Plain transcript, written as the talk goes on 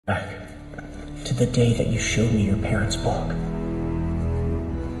Back to the day that you showed me your parents' book.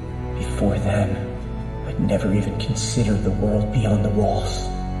 Before then, I'd never even considered the world beyond the walls.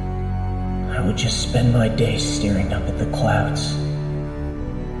 I would just spend my days staring up at the clouds.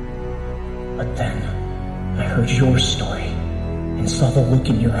 But then, I heard your story and saw the look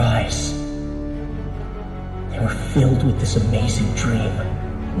in your eyes. They were filled with this amazing dream,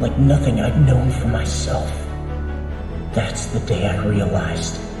 like nothing I'd known for myself. That's the day I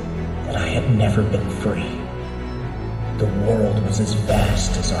realized that I had never been free. The world was as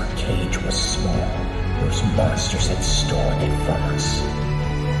vast as our cage was small. Those monsters had stolen it from us.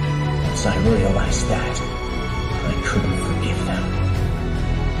 Once I realized that, I couldn't forgive them.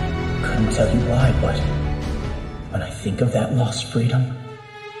 Couldn't tell you why, but when I think of that lost freedom,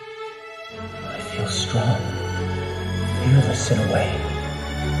 I feel strong, fearless in a way.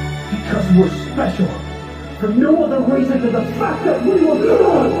 Because we're special. For no other reason than the fact that we were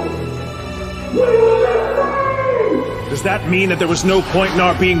born! We were free! Does that mean that there was no point in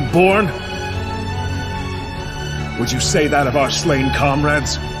our being born? Would you say that of our slain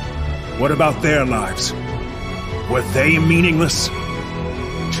comrades? What about their lives? Were they meaningless?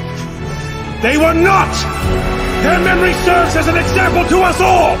 They were not! Their memory serves as an example to us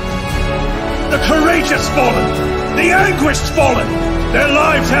all! The courageous fallen! The anguished fallen! Their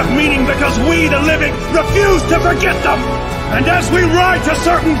lives have meaning because we, the living, refuse to forget them! And as we ride to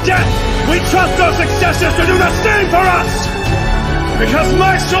certain death, we trust our successors to do the same for us! Because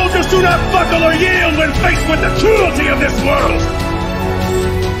my soldiers do not buckle or yield when faced with the cruelty of this world!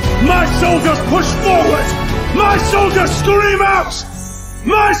 My soldiers push forward! My soldiers scream out!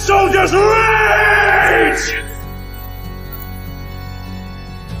 My soldiers rage!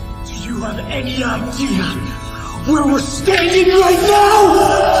 Do you have any idea where we're standing right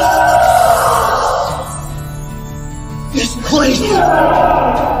now? This place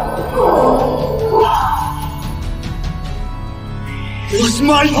was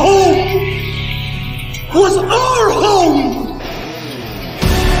my home! Was our home!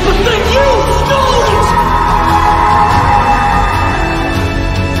 But then you stole it!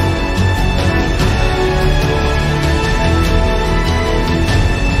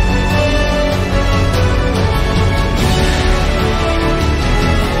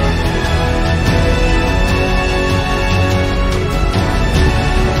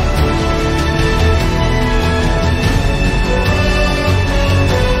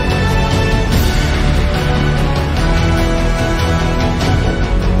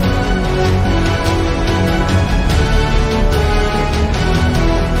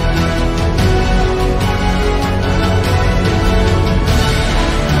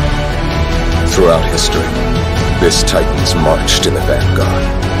 Throughout history, this Titan's marched in the vanguard.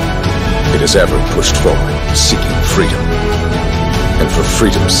 It has ever pushed forward, seeking freedom. And for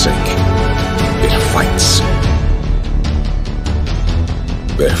freedom's sake, it fights.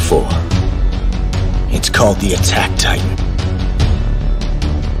 Therefore, it's called the Attack Titan.